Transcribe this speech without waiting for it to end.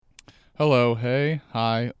Hello, hey,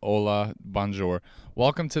 hi, hola, bonjour.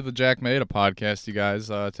 Welcome to the Jack Maida podcast, you guys.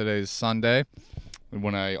 Today's Sunday,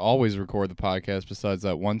 when I always record the podcast besides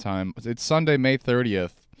that one time. It's Sunday, May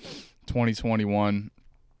 30th, 2021.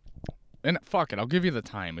 And fuck it, I'll give you the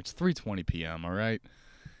time. It's 3:20 p.m., all right?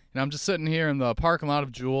 And I'm just sitting here in the parking lot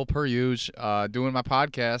of Jewel, per usual, doing my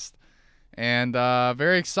podcast. And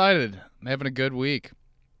very excited. I'm having a good week.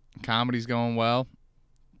 Comedy's going well.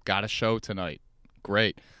 Got a show tonight.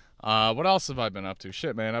 Great. What else have I been up to?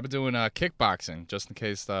 Shit, man. I've been doing kickboxing just in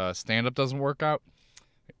case stand-up doesn't work out.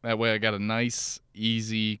 That way I got a nice,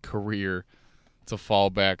 easy career to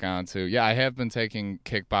fall back onto. Yeah, I have been taking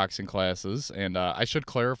kickboxing classes, and I should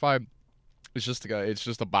clarify, it's just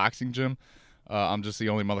a boxing gym. I'm just the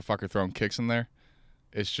only motherfucker throwing kicks in there.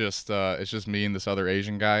 It's just me and this other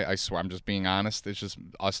Asian guy. I swear, I'm just being honest. It's just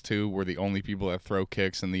us two. We're the only people that throw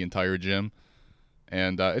kicks in the entire gym,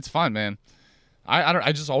 and it's fun, man.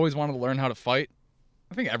 I just always wanted to learn how to fight.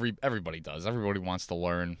 I think everybody does. Everybody wants to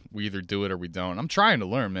learn. We either do it or we don't. I'm trying to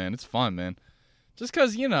learn, man. It's fun, man. Just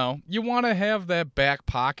because, you want to have that back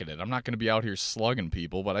pocketed. I'm not going to be out here slugging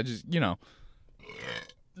people, but I just, you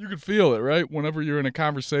can feel it, right? Whenever you're in a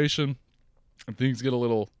conversation and things get a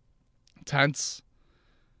little tense,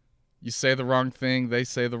 you say the wrong thing, they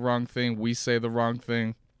say the wrong thing, we say the wrong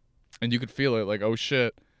thing, and you could feel it like, oh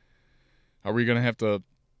shit, am I going to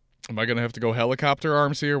have to go helicopter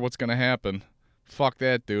arms here? What's going to happen? Fuck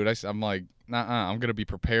that, dude. I'm like, nah, I'm going to be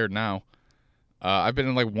prepared now. I've been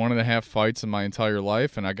in like 1.5 fights in my entire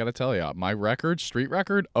life, and I got to tell you, my street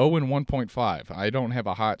record, 0-1.5. I don't have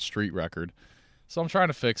a hot street record. So I'm trying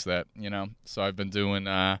to fix that, So I've been doing,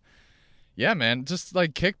 yeah, man, just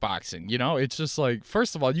like kickboxing, It's just like,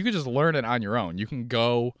 first of all, you can just learn it on your own. You can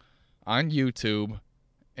go on YouTube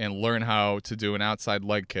and learn how to do an outside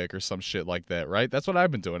leg kick or some shit like that, right? That's what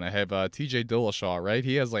I've been doing. I have TJ Dillashaw, right?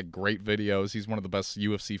 He has, like, great videos. He's one of the best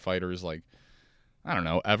UFC fighters, like, I don't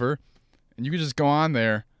know, ever. And you can just go on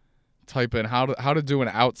there, type in how to do an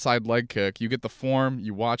outside leg kick. You get the form,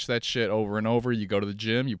 you watch that shit over and over, you go to the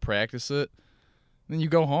gym, you practice it, then you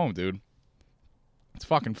go home, dude. It's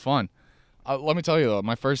fucking fun. Let me tell you, though,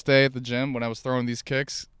 my first day at the gym when I was throwing these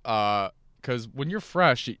kicks, because when you're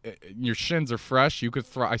fresh, your shins are fresh. You could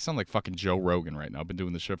throw. I sound like fucking Joe Rogan right now. I've been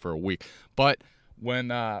doing this shit for a week. But when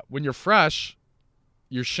you're fresh,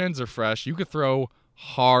 your shins are fresh. You could throw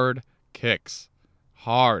hard kicks,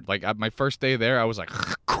 hard. Like my first day there, I was like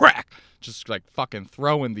crack, just like fucking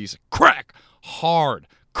throwing these crack, hard,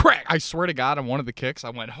 crack. I swear to God, on one of the kicks, I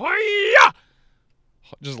went hi-ya!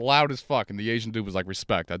 Just loud as fuck, and the Asian dude was like,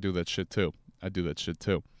 respect. I do that shit too.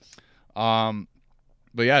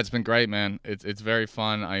 But yeah, it's been great, man. It's very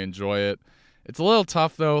fun. I enjoy it. It's a little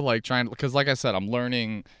tough though, like because like I said, I'm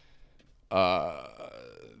learning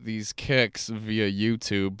these kicks via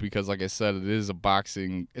YouTube because, like I said, it is a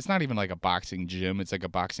boxing. It's not even like a boxing gym. It's like a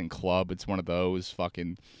boxing club. It's one of those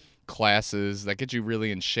fucking classes that get you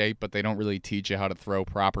really in shape, but they don't really teach you how to throw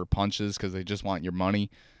proper punches because they just want your money.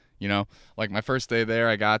 Like my first day there,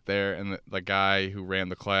 I got there and the guy who ran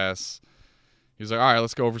the class, he was like, all right,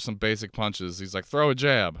 let's go over some basic punches. He's like, throw a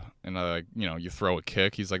jab. And I like, you throw a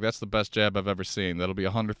kick. He's like, that's the best jab I've ever seen. That'll be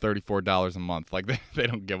 $134 a month. Like, they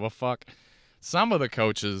don't give a fuck. Some of the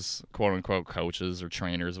coaches, quote-unquote coaches or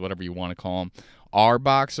trainers, whatever you want to call them, are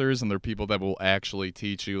boxers, and they're people that will actually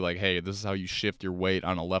teach you, like, hey, this is how you shift your weight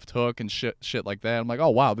on a left hook and shit like that. I'm like, oh,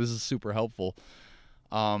 wow, this is super helpful.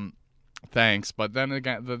 Thanks. But then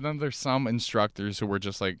again, then there's some instructors who were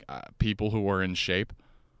just like people who were in shape,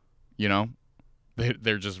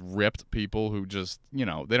 They're just ripped people who just, they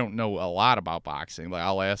don't know a lot about boxing. Like,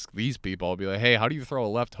 I'll ask these people, I'll be like, hey, how do you throw a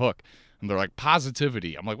left hook? And they're like,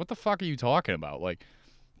 positivity. I'm like, what the fuck are you talking about? Like,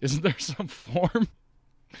 isn't there some form?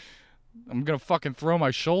 I'm going to fucking throw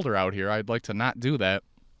my shoulder out here. I'd like to not do that.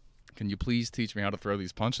 Can you please teach me how to throw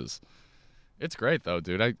these punches? It's great, though,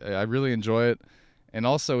 dude. I really enjoy it. And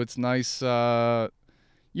also, it's nice.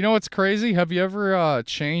 You know what's crazy? Have you ever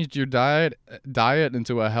changed your diet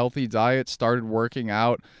into a healthy diet, started working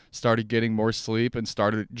out, started getting more sleep, and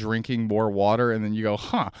started drinking more water, and then you go,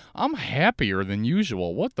 I'm happier than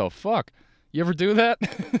usual. What the fuck? You ever do that?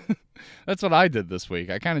 That's what I did this week.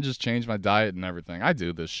 I kind of just changed my diet and everything. I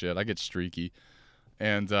do this shit. I get streaky.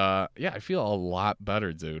 And, yeah, I feel a lot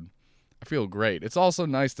better, dude. I feel great. It's also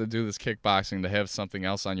nice to do this kickboxing, to have something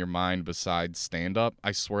else on your mind besides stand-up.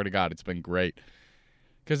 I swear to God, it's been great.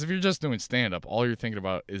 Because if you're just doing stand-up, all you're thinking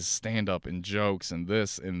about is stand-up and jokes and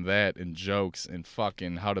this and that and jokes and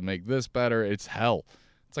fucking how to make this better. It's hell.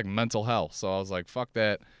 It's like mental hell. So I was like, fuck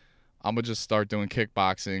that. I'm going to just start doing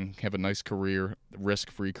kickboxing, have a nice career,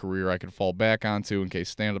 risk-free career I can fall back onto in case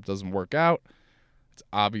stand-up doesn't work out. It's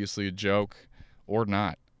obviously a joke or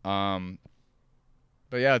not.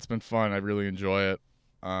 But yeah, it's been fun. I really enjoy it.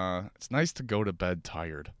 It's nice to go to bed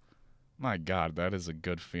tired. My God, that is a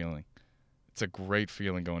good feeling. It's a great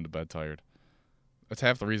feeling going to bed tired. That's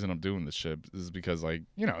half the reason I'm doing this shit is because, like,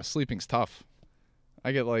 you know, sleeping's tough.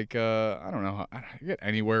 I get like, I don't know, I get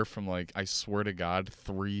anywhere from like, I swear to God,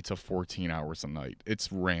 3 to 14 hours a night.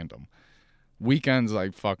 It's random. Weekends, I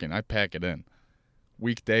pack it in.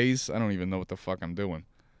 Weekdays, I don't even know what the fuck I'm doing.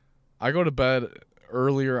 I go to bed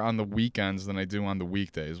earlier on the weekends than I do on the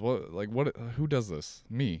weekdays. Who does this?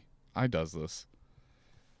 Me. I does this.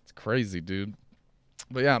 It's crazy, dude.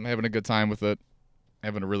 But yeah, I'm having a good time with it.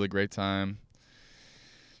 Having a really great time.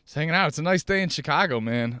 Just hanging out. It's a nice day in Chicago,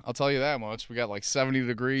 man. I'll tell you that much. We got like 70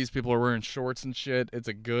 degrees. People are wearing shorts and shit. It's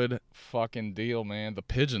a good fucking deal, man. The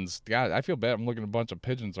pigeons. God, I feel bad. I'm looking at a bunch of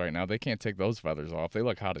pigeons right now. They can't take those feathers off. They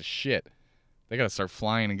look hot as shit. They got to start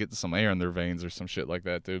flying and getting some air in their veins or some shit like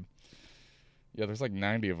that, dude. Yeah, there's like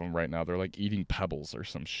 90 of them right now. They're like eating pebbles or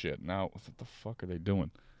some shit. Now, what the fuck are they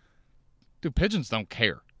doing? Dude, pigeons don't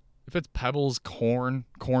care. If it's pebbles, corn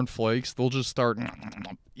flakes, they'll just start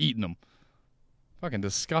eating them. Fucking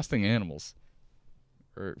disgusting animals.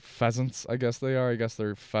 Or pheasants, I guess they are. I guess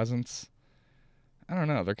they're pheasants. I don't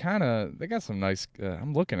know. They got some nice,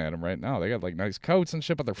 I'm looking at them right now. They got like nice coats and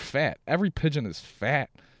shit, but they're fat. Every pigeon is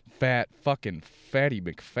fat, fucking fatty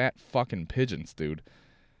McFat fucking pigeons, dude.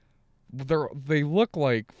 They look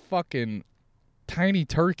like fucking tiny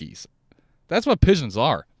turkeys. That's what pigeons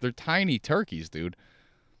are. They're tiny turkeys, dude.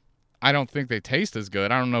 I don't think they taste as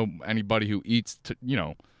good. I don't know anybody who eats,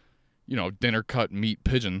 dinner cut meat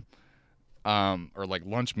pigeon, or like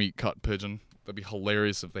lunch meat cut pigeon. That'd be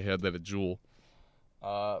hilarious if they had that at Jewel.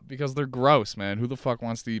 Because they're gross, man. Who the fuck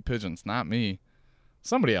wants to eat pigeons? Not me.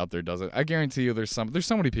 Somebody out there does it. I guarantee you there's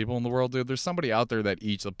so many people in the world, dude. There's somebody out there that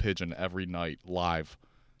eats a pigeon every night live.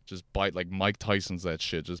 Just bite, like Mike Tyson's that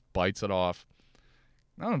shit. Just bites it off.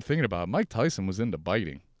 Now I'm thinking about it. Mike Tyson was into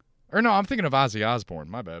biting. Or no, I'm thinking of Ozzy Osbourne.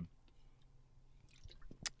 My bad.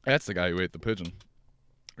 That's the guy who ate the pigeon.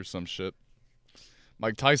 Or some shit.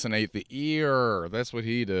 Mike Tyson ate the ear. That's what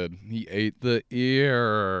he did. He ate the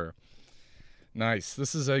ear. Nice.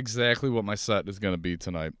 This is exactly what my set is going to be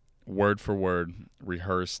tonight. Word for word.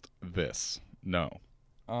 Rehearsed this. No.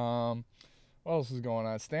 What else is going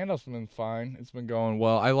on? Stand-up's been fine. It's been going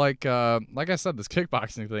well. I like I said, this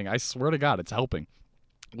kickboxing thing, I swear to God, it's helping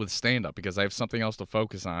with stand-up because I have something else to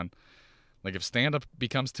focus on. Like, if stand-up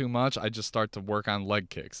becomes too much, I just start to work on leg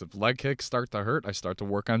kicks. If leg kicks start to hurt, I start to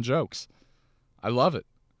work on jokes. I love it.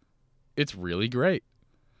 It's really great.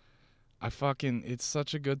 It's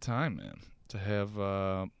such a good time, man, to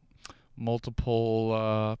have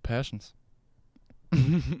multiple passions.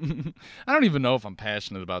 I don't even know if I'm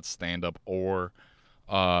passionate about stand-up or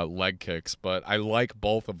leg kicks, but I like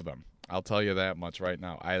both of them. I'll tell you that much right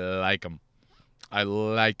now. I like them. I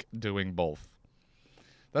like doing both.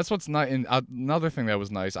 That's what's nice. And another thing that was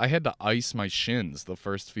nice, I had to ice my shins the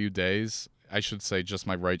first few days. I should say just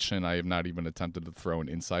my right shin. I have not even attempted to throw an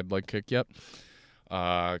inside leg kick yet.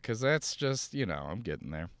 Because that's just, I'm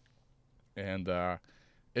getting there. And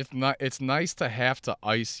it's nice to have to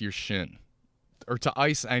ice your shin. Or to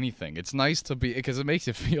ice anything. It's nice to be, because it makes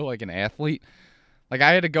you feel like an athlete. Like,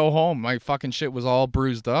 I had to go home. My fucking shit was all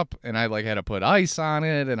bruised up, and I had to put ice on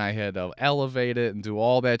it, and I had to elevate it and do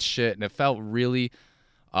all that shit, and it felt really,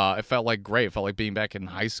 it felt like great. It felt like being back in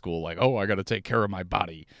high school. Like, oh, I got to take care of my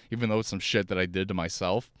body, even though it's some shit that I did to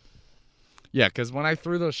myself. Yeah, because when I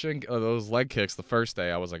threw those leg kicks the first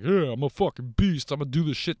day, I was like, yeah, I'm a fucking beast. I'm going to do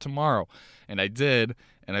this shit tomorrow. And I did,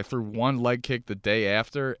 and I threw one leg kick the day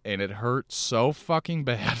after, and it hurt so fucking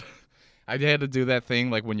bad. I had to do that thing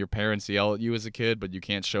like when your parents yell at you as a kid, but you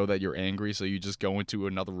can't show that you're angry, so you just go into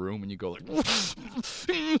another room and you go like,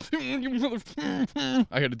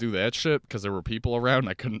 I had to do that shit because there were people around and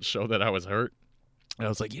I couldn't show that I was hurt. And I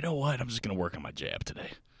was like, you know what? I'm just going to work on my jab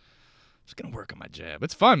today. Just going to work on my jab.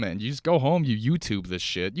 It's fun, man. You just go home, you YouTube this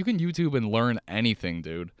shit. You can YouTube and learn anything,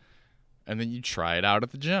 dude. And then you try it out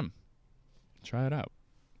at the gym. Try it out.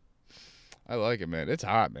 I like it, man. It's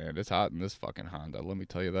hot, man. It's hot in this fucking Honda. Let me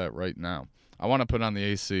tell you that right now. I want to put on the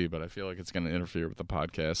AC, but I feel like it's going to interfere with the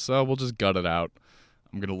podcast. So we'll just gut it out.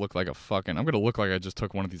 I'm going to look like I just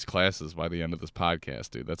took one of these classes by the end of this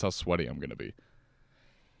podcast, dude. That's how sweaty I'm going to be.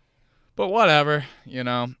 But whatever,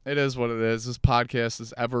 it is what it is. This podcast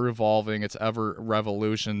is ever evolving. It's ever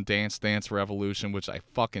revolution, dance revolution, which I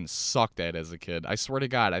fucking sucked at as a kid. I swear to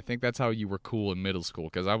God, I think that's how you were cool in middle school,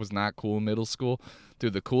 because I was not cool in middle school.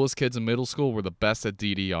 Dude, the coolest kids in middle school were the best at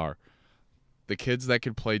DDR. The kids that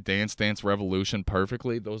could play Dance Revolution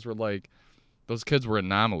perfectly, those kids were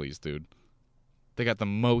anomalies, dude. They got the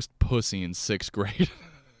most pussy in 6th grade.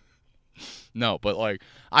 No, but like,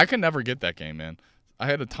 I could never get that game, man. I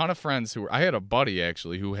had a ton of friends I had a buddy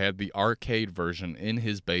actually who had the arcade version in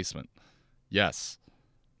his basement. Yes,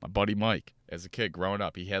 my buddy Mike, as a kid growing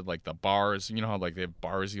up, he had like the bars. You know how like they have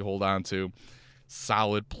bars you hold on to?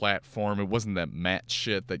 Solid platform. It wasn't that mat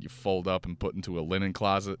shit that you fold up and put into a linen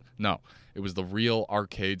closet. No, it was the real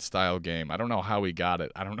arcade style game. I don't know how he got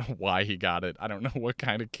it. I don't know why he got it. I don't know what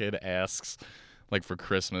kind of kid asks like for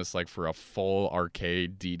Christmas, like for a full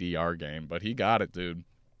arcade DDR game, but he got it, dude.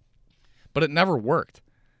 But it never worked.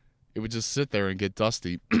 It would just sit there and get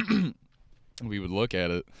dusty. We would look at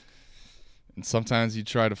it, and sometimes you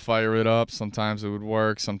try to fire it up. Sometimes it would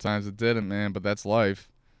work. Sometimes it didn't, man. But that's life.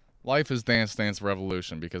 Life is Dance Dance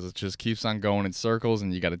Revolution because it just keeps on going in circles,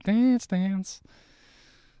 and you got to dance.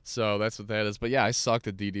 So that's what that is. But yeah, I sucked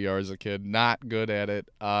at DDR as a kid. Not good at it.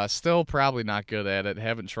 Still probably not good at it.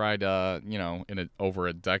 Haven't tried, in over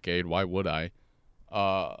a decade. Why would I?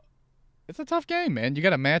 It's a tough game, man. You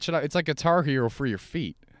got to match it up. It's like Guitar Hero for your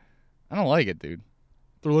feet. I don't like it, dude.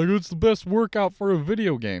 They're like, it's the best workout for a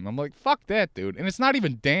video game. I'm like, fuck that, dude. And it's not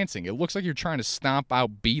even dancing. It looks like you're trying to stomp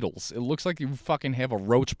out beetles. It looks like you fucking have a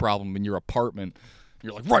roach problem in your apartment.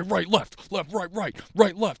 You're like, right, left,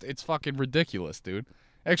 right, left. It's fucking ridiculous, dude.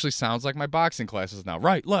 Actually sounds like my boxing classes now.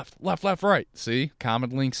 Right, left, right. See?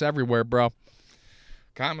 Common links everywhere, bro.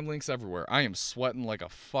 Common links everywhere. I am sweating like a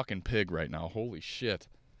fucking pig right now. Holy shit.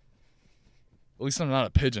 At least I'm not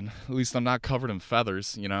a pigeon. At least I'm not covered in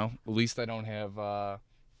feathers, you know? At least I don't have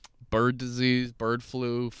bird disease, bird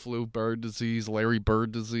flu, bird disease, Larry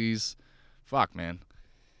Bird disease. Fuck, man.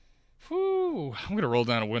 Whew. I'm going to roll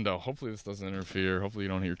down a window. Hopefully this doesn't interfere. Hopefully you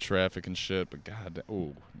don't hear traffic and shit. But God,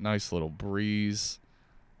 oh, nice little breeze.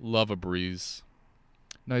 Love a breeze.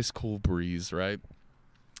 Nice cool breeze, right?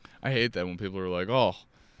 I hate that when people are like, oh,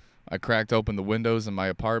 I cracked open the windows in my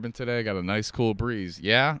apartment today. I got a nice cool breeze.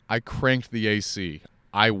 Yeah, I cranked the AC.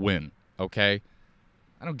 I win, okay?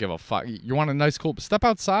 I don't give a fuck. You want a nice cool... Step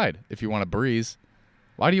outside if you want a breeze.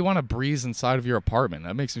 Why do you want a breeze inside of your apartment?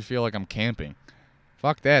 That makes me feel like I'm camping.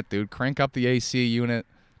 Fuck that, dude. Crank up the AC unit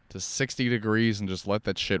to 60 degrees and just let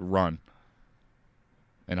that shit run.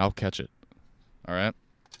 And I'll catch it. All right?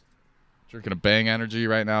 Drinking a Bang Energy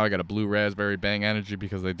right now. I got a blue raspberry Bang Energy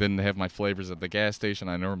because they didn't have my flavors at the gas station.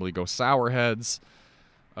 I normally go Sour Heads,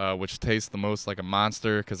 which tastes the most like a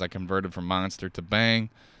Monster because I converted from Monster to Bang.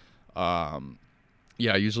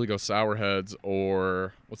 Yeah, I usually go Sour Heads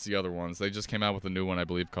or what's the other ones? They just came out with a new one, I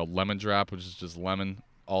believe, called Lemon Drop, which is just lemon,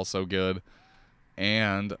 also good.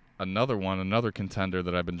 And another one, another contender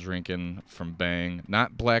that I've been drinking from Bang,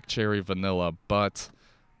 not Black Cherry Vanilla, but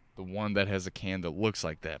the one that has a can that looks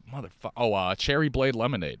like that. Motherfucker. Oh, Cherry Blade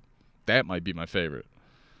Lemonade. That might be my favorite.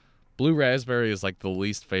 Blue Raspberry is like the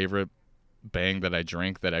least favorite Bang that I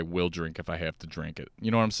drink that I will drink if I have to drink it.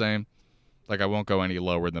 You know what I'm saying? Like, I won't go any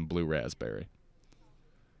lower than Blue Raspberry.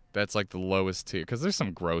 That's like the lowest tier. Because there's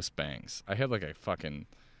some gross Bangs. I had like a fucking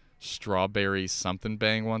strawberry something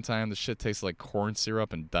Bang one time. The shit tastes like corn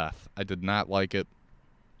syrup and death. I did not like it.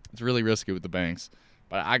 It's really risky with the Bangs.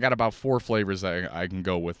 But I got about 4 flavors that I can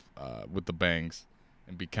go with the Bangs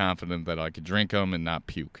and be confident that I could drink them and not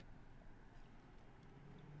puke.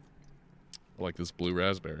 I like this Blue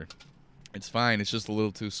Raspberry. It's fine. It's just a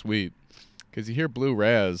little too sweet. Because you hear Blue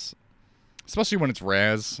Raz, especially when it's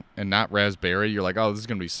Raz and not raspberry, you're like, oh, this is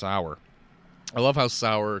going to be sour. I love how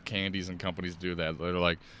sour candies and companies do that. They're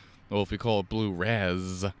like, well, if we call it Blue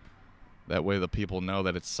Raz, that way the people know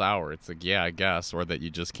that it's sour. It's like, yeah, I guess. Or that you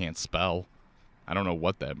just can't spell. I don't know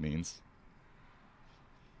what that means.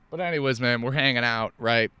 But anyways, man, we're hanging out,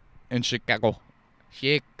 right, in Chicago.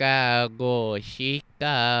 Chicago,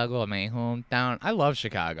 my hometown. I love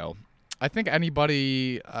Chicago. I think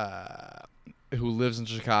anybody who lives in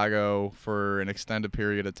Chicago for an extended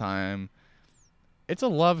period of time, it's a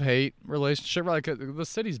love-hate relationship. Like, the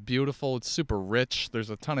city's beautiful. It's super rich. There's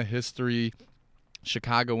a ton of history.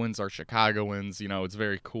 Chicagoans are Chicagoans. You know, it's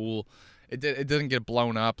very cool. It didn't get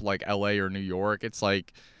blown up like L.A. or New York. It's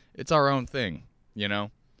like, it's our own thing, you know?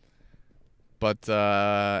 But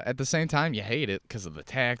at the same time, you hate it because of the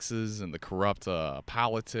taxes and the corrupt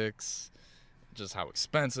politics, just how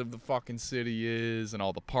expensive the fucking city is and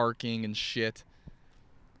all the parking and shit.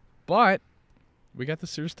 But we got the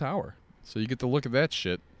Sears Tower, so you get to look at that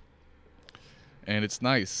shit. And it's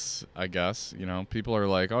nice, I guess. You know, people are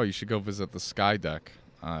like, oh, you should go visit the Sky Deck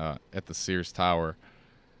at the Sears Tower.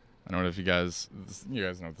 I don't know if you guys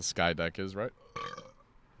know what the Sky Deck is, right?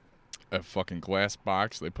 A fucking glass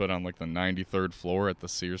box they put on like the 93rd floor at the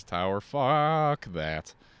Sears Tower. Fuck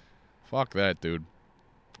that. Fuck that, dude.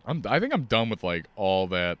 I think I'm done with like all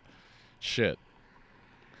that shit.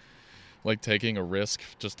 like taking a risk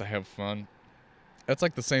just to have fun. That's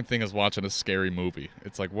like the same thing as watching a scary movie.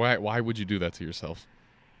 It's like, why would you do that to yourself?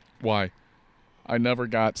 Why? I never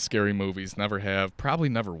got scary movies, never have, probably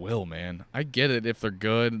never will, man. I get it if they're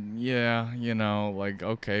good, yeah, like,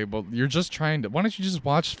 okay, but you're just trying to, why don't you just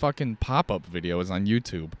watch fucking pop-up videos on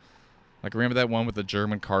YouTube? Like, remember that one with the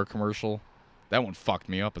German car commercial? That one fucked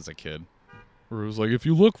me up as a kid. Where it was like, if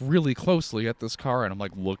you look really closely at this car, and I'm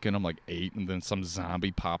like looking, I'm like 8, and then some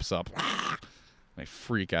zombie pops up. I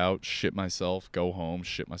freak out, shit myself, go home,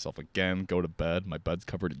 shit myself again, go to bed. My bed's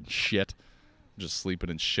covered in shit. I'm just sleeping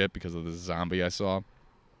in shit because of this zombie I saw.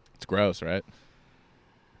 It's gross, right?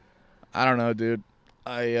 I don't know, dude.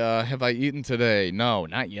 Have I eaten today? No,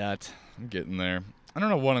 not yet. I'm getting there. I don't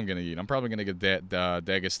know what I'm gonna eat. I'm probably gonna get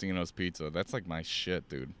D'Agostino's pizza. That's like my shit,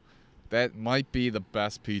 dude. That might be the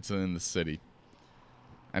best pizza in the city.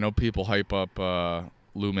 I know people hype up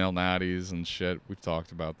Lou Malnati's and shit. We've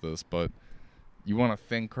talked about this, but you want a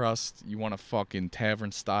thin crust? You want a fucking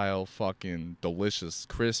tavern style, fucking delicious,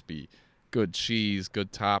 crispy, good cheese,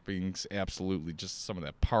 good toppings, absolutely. Just some of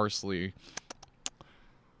that parsley.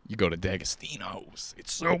 You go to D'Agostino's.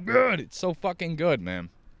 It's so good. It's so fucking good, man.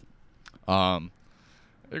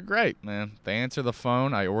 They're great, man. They answer the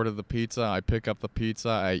phone. I order the pizza. I pick up the pizza.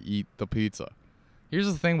 I eat the pizza. Here's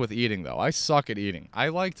the thing with eating, though. I suck at eating. I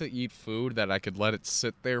like to eat food that I could let it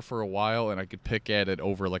sit there for a while and I could pick at it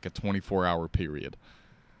over like a 24-hour period.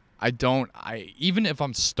 Even if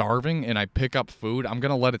I'm starving and I pick up food, I'm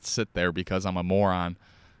going to let it sit there because I'm a moron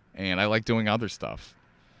and I like doing other stuff.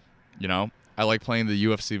 I like playing the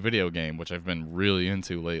UFC video game, which I've been really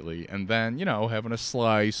into lately. And then, having a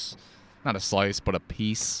slice, not a slice, but a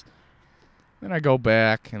piece. Then I go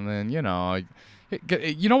back and then, you know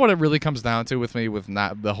what it really comes down to with me with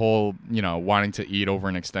not the whole, wanting to eat over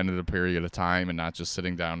an extended period of time and not just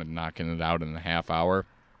sitting down and knocking it out in a half hour.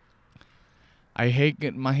 I hate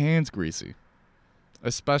getting my hands greasy,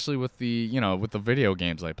 especially with the video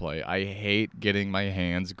games I play. I hate getting my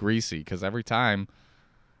hands greasy because every time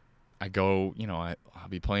I go, I'll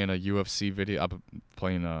be playing a UFC video.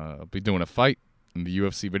 I'll be doing a fight in the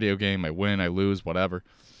UFC video game. I win, I lose, whatever.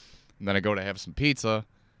 And then I go to have some pizza,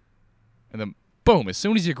 and then boom, as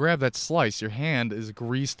soon as you grab that slice, your hand is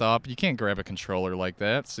greased up. You can't grab a controller like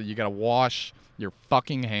that, so you gotta wash your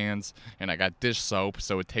fucking hands, and I got dish soap,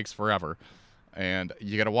 so it takes forever. And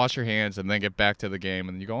you gotta wash your hands and then get back to the game,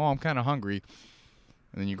 and then you go, oh, I'm kind of hungry.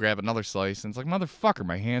 And then you grab another slice, and it's like, motherfucker,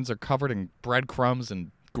 my hands are covered in breadcrumbs and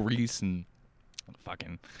grease and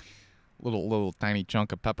fucking little tiny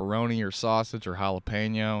chunk of pepperoni or sausage or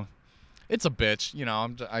jalapeno. It's a bitch,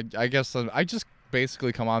 I guess I just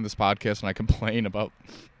basically come on this podcast and I complain about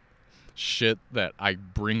shit that I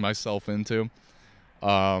bring myself into,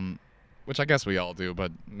 which I guess we all do,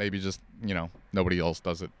 but maybe just, nobody else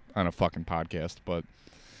does it on a fucking podcast. But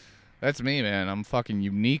that's me, man. I'm fucking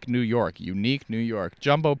unique New York.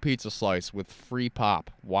 Jumbo pizza slice with free pop.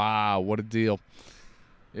 Wow, what a deal.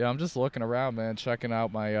 Yeah, I'm just looking around, man, checking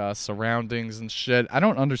out my surroundings and shit. I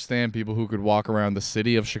don't understand people who could walk around the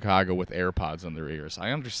city of Chicago with AirPods in their ears.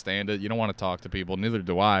 I understand it. You don't want to talk to people. Neither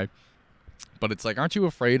do I. But it's like, aren't you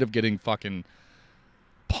afraid of getting fucking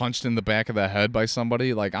punched in the back of the head by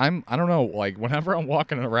somebody? Like, I don't know, like, whenever I'm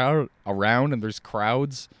walking around and there's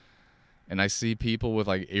crowds and I see people with,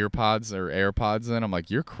 like, earpods or AirPods in, I'm like,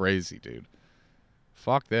 you're crazy, dude.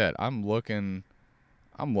 Fuck that. I'm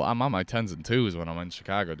on my 10s and 2s when I'm in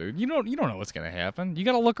Chicago, dude. You don't know what's going to happen. You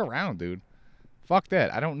got to look around, dude. Fuck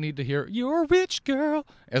that. I don't need to hear, you're a rich girl,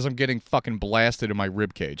 as I'm getting fucking blasted in my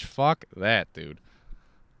ribcage. Fuck that, dude.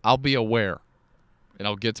 I'll be aware, and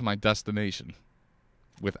I'll get to my destination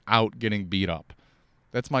without getting beat up.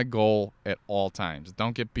 That's my goal at all times.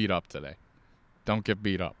 Don't get beat up today. Don't get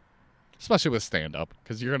beat up. Especially with stand-up,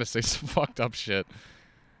 because you're going to say some fucked up shit,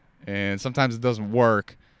 and sometimes it doesn't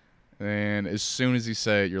work. And as soon as you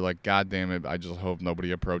say it, you're like, God damn it, I just hope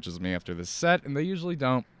nobody approaches me after this set. And they usually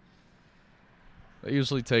don't. They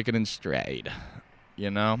usually take it in stride.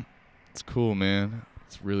 It's cool, man.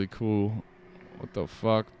 It's really cool. What the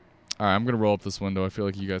fuck? All right, I'm going to roll up this window. I feel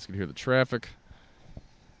like you guys can hear the traffic.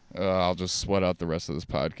 I'll just sweat out the rest of this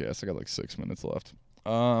podcast. I got like 6 minutes left.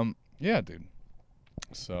 Yeah, dude.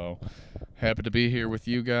 So, happy to be here with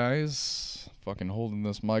you guys. Fucking holding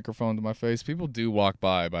this microphone to my face. People do walk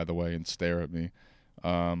by the way, and stare at me,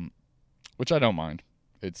 which I don't mind.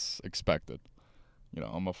 It's expected.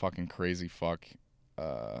 I'm a fucking crazy fuck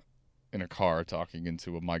in a car talking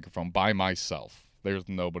into a microphone by myself. There's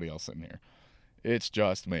nobody else in here. It's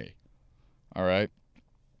just me. All right?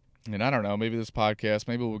 And I don't know, maybe this podcast,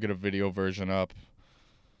 maybe we'll get a video version up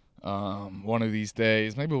one of these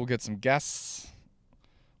days. Maybe we'll get some guests.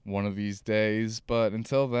 one of these days. But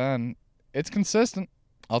until then, it's consistent.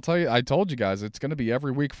 I'll tell you, I told you guys, it's going to be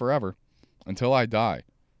every week forever until I die.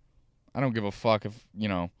 I don't give a fuck if,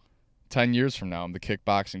 10 years from now I'm the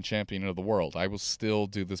kickboxing champion of the world. I will still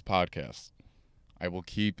do this podcast. I will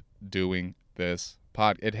keep doing this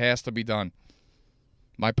It has to be done.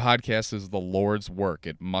 My podcast is the Lord's work.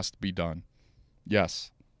 It must be done.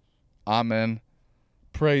 Yes. Amen.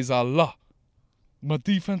 Praise Allah. My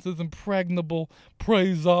defense is impregnable.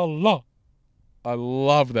 Praise Allah. I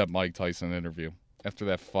love that Mike Tyson interview after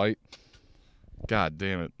that fight. God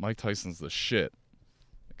damn it. Mike Tyson's the shit.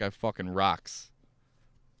 That guy fucking rocks.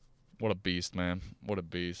 What a beast, man. What a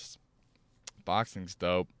beast. Boxing's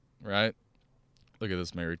dope, right? Look at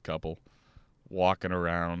this married couple walking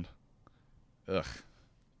around. Ugh.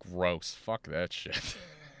 Gross. Fuck that shit.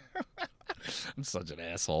 I'm such an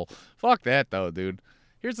asshole. Fuck that, though, dude.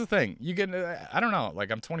 Here's the thing. You get, I don't know, like,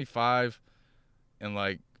 I'm 25, and,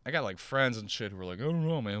 like, I got, like, friends and shit who are like, I don't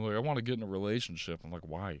know, man. Like, I want to get in a relationship. I'm like,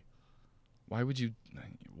 why? Why would you?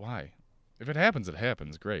 Why? If it happens, it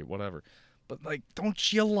happens. Great, whatever. But, like,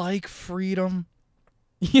 don't you like freedom?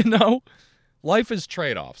 You know? Life is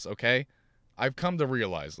trade-offs, okay? I've come to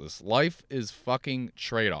realize this. Life is fucking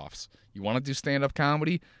trade-offs. You want to do stand-up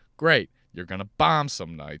comedy? Great. You're going to bomb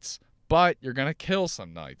some nights, but you're going to kill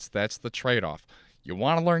some nights. That's the trade-off. You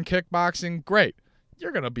want to learn kickboxing? Great.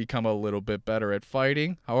 You're going to become a little bit better at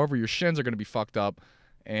fighting. However, your shins are going to be fucked up,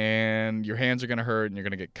 and your hands are going to hurt, and you're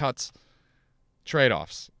going to get cuts.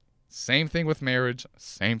 Trade-offs. Same thing with marriage.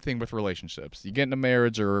 Same thing with relationships. You get in a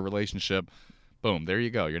marriage or a relationship, boom, there you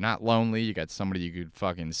go. You're not lonely. You got somebody you could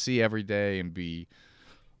fucking see every day and be,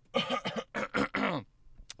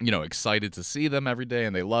 excited to see them every day,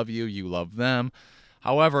 and they love you. You love them.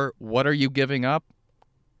 However, what are you giving up?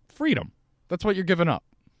 Freedom. That's what you're giving up.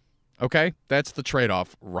 Okay? That's the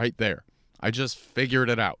trade-off right there. I just figured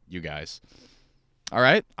it out, you guys. All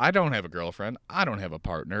right? I don't have a girlfriend. I don't have a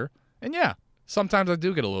partner. And yeah, sometimes I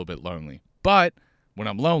do get a little bit lonely. But when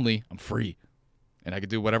I'm lonely, I'm free. And I can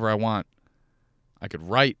do whatever I want. I could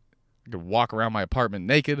write. I could walk around my apartment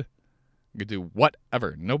naked. I could do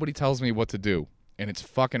whatever. Nobody tells me what to do. And it's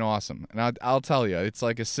fucking awesome. And I'll tell you, it's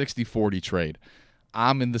like a 60-40 trade.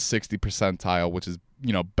 I'm in the 60 percentile, which is,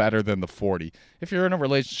 better than the 40. If you're in a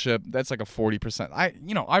relationship, that's like a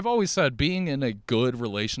 40%. I've always said being in a good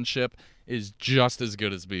relationship is just as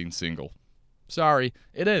good as being single. Sorry,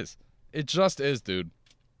 it is. It just is, dude.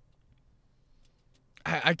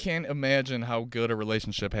 I can't imagine how good a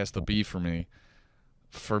relationship has to be for me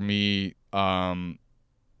to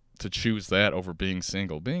choose that over being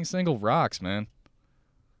single. Being single rocks, man.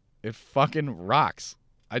 It fucking rocks.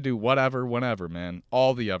 I do whatever, whenever, man.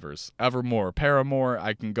 All the evers. Evermore. Paramore.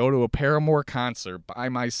 I can go to a Paramore concert by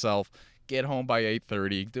myself, get home by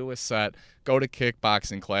 8:30, do a set, go to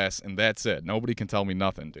kickboxing class, and that's it. Nobody can tell me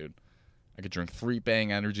nothing, dude. I could drink 3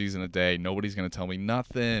 Bang Energies in a day. Nobody's going to tell me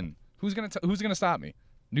nothing. Who's gonna stop me?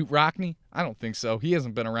 Newt Rockney? I don't think so. He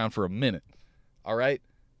hasn't been around for a minute. All right?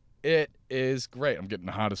 It is great. I'm getting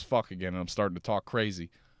hot as fuck again, and I'm starting to talk crazy.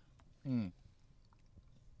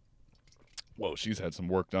 Whoa, she's had some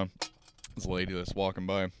work done. This lady that's walking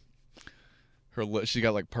by, she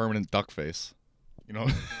got like permanent duck face.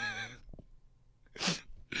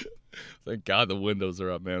 Thank God the windows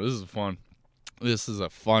are up, man. This is fun. This is a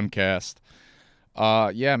fun cast.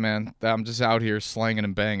 Yeah, man. I'm just out here slanging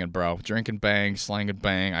and banging, bro. Drinking bang, slanging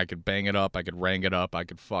bang. I could bang it up. I could rang it up. I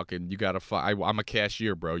could fucking, I'm a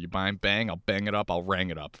cashier, bro. You buying bang, I'll bang it up. I'll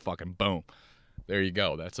rang it up. Fucking boom. There you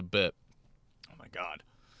go. That's a bit. Oh, my God.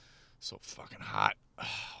 So fucking hot.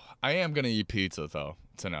 I am going to eat pizza, though,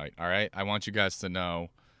 tonight, all right? I want you guys to know.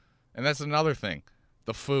 And that's another thing.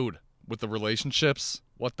 The food with the relationships.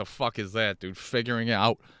 What the fuck is that, dude? Figuring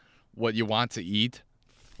out what you want to eat.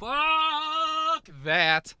 Fuck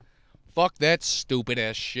that. Fuck that stupid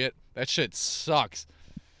ass shit. That shit sucks.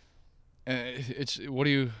 What do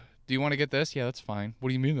you want to get this? Yeah, that's fine. What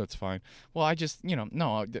do you mean that's fine? Well, I just,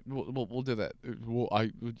 no, we'll do that.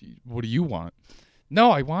 What do you want?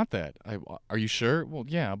 No, I want that. Are you sure? Well,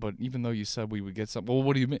 yeah, but even though you said we would get something, well,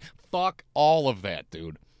 what do you mean? Fuck all of that,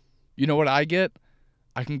 dude. You know what I get?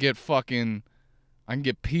 I can get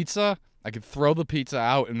pizza. I can throw the pizza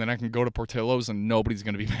out, and then I can go to Portillo's, and nobody's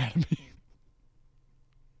going to be mad at me.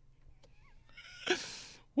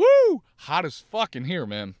 Woo! Hot as fuck in here,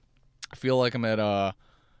 man. I feel like I'm at,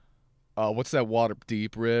 what's that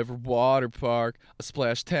Deep River Water Park. A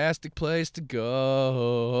splash-tastic place to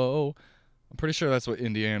go. I'm pretty sure that's what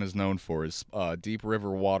Indiana's known for, is Deep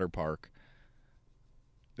River Water Park.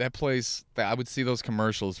 That place, I would see those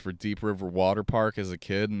commercials for Deep River Water Park as a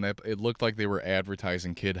kid, and it looked like they were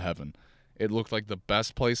advertising kid heaven. It looked like the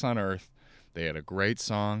best place on earth. They had a great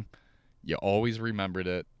song. You always remembered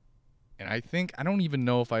it. And I don't even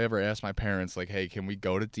know if I ever asked my parents, like, hey, can we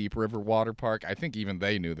go to Deep River Water Park? I think even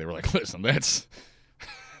they knew. They were like, listen, that's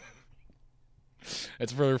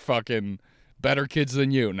it's for fucking better kids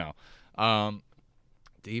than you. No.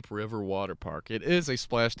 Deep River Water Park. It is a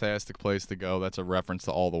splash-tastic place to go. That's a reference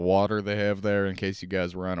to all the water they have there, in case you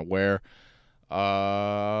guys were unaware.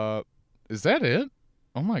 Is that it?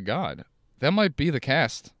 Oh, my God. That might be the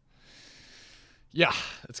cast. Yeah,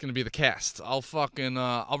 it's going to be the cast. I'll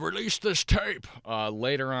release this tape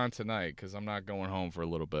later on tonight because I'm not going home for a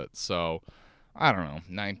little bit. So, I don't know,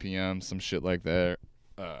 9 p.m., some shit like that.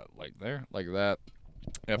 Like that.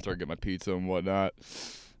 After I get my pizza and whatnot.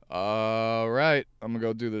 All right, I'm going to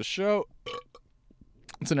go do this show.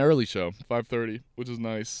 It's an early show, 5:30, which is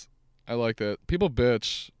nice. I like that. People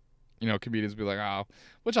bitch, comedians be like, oh,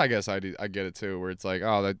 which I guess I get it too, where it's like,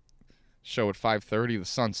 oh, that show at 5:30, the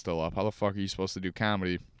sun's still up. How the fuck are you supposed to do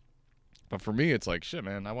comedy? But for me, it's like, shit,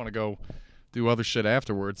 man, I want to go do other shit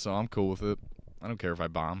afterwards, so I'm cool with it. I don't care if I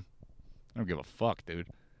bomb. I don't give a fuck, dude.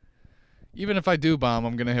 Even if I do bomb,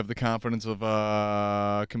 I'm going to have the confidence of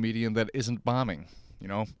a comedian that isn't bombing,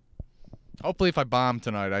 Hopefully if I bomb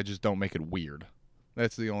tonight, I just don't make it weird.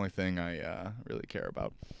 That's the only thing I really care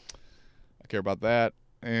about. I care about that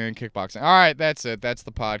and kickboxing. All right, that's it. That's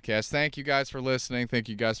the podcast. Thank you guys for listening. Thank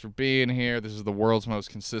you guys for being here. This is the world's most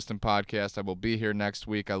consistent podcast. I will be here next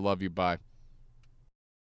week. I love you. Bye.